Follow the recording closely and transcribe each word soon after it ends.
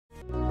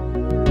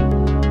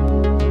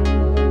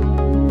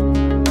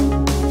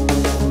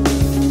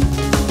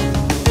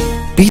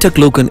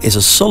Beta-glucan is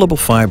a soluble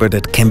fiber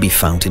that can be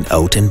found in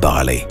oat and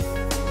barley.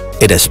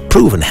 It has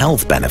proven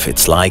health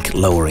benefits like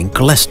lowering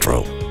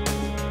cholesterol.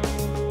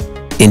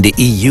 In the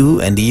EU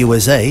and the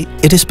USA,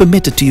 it is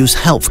permitted to use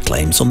health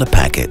claims on the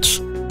package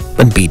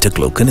when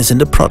beta-glucan is in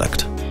the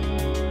product.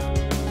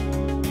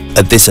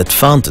 A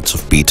disadvantage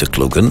of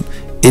beta-glucan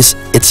is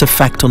its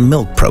effect on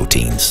milk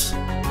proteins.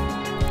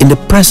 In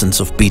the presence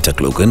of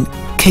beta-glucan,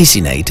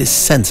 caseinate is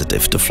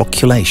sensitive to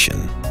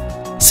flocculation.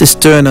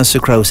 Sisterna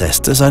sucrose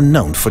esters are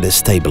known for their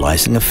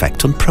stabilizing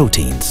effect on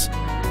proteins.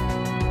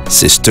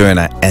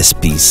 Sisterna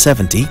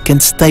SP70 can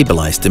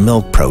stabilize the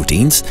milk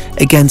proteins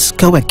against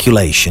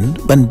coagulation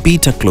when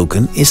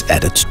beta-glucan is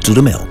added to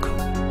the milk.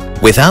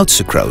 Without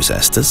sucrose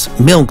esters,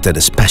 milk that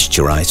is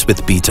pasteurized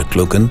with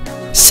beta-glucan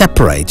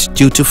separates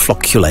due to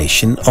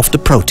flocculation of the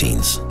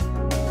proteins.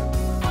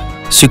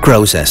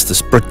 Sucrose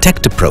esters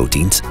protect the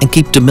proteins and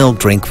keep the milk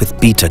drink with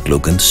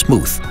beta-glucan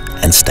smooth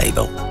and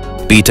stable.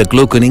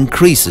 Beta-glucan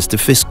increases the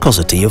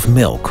viscosity of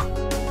milk.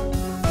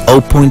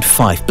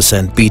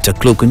 0.5%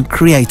 beta-glucan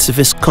creates a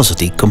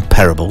viscosity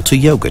comparable to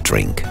yogurt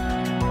drink.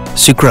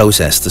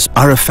 Sucrose esters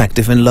are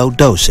effective in low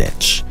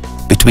dosage,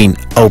 between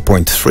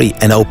 0.3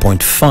 and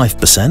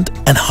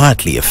 0.5%, and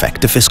hardly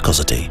affect the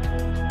viscosity.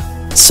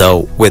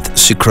 So, with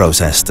sucrose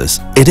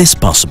esters, it is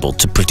possible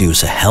to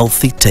produce a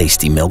healthy,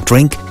 tasty milk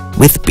drink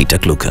with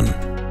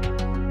beta-glucan.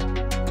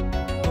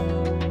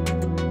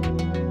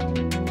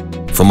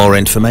 For more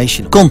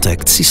information,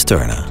 contact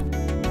Sisterna.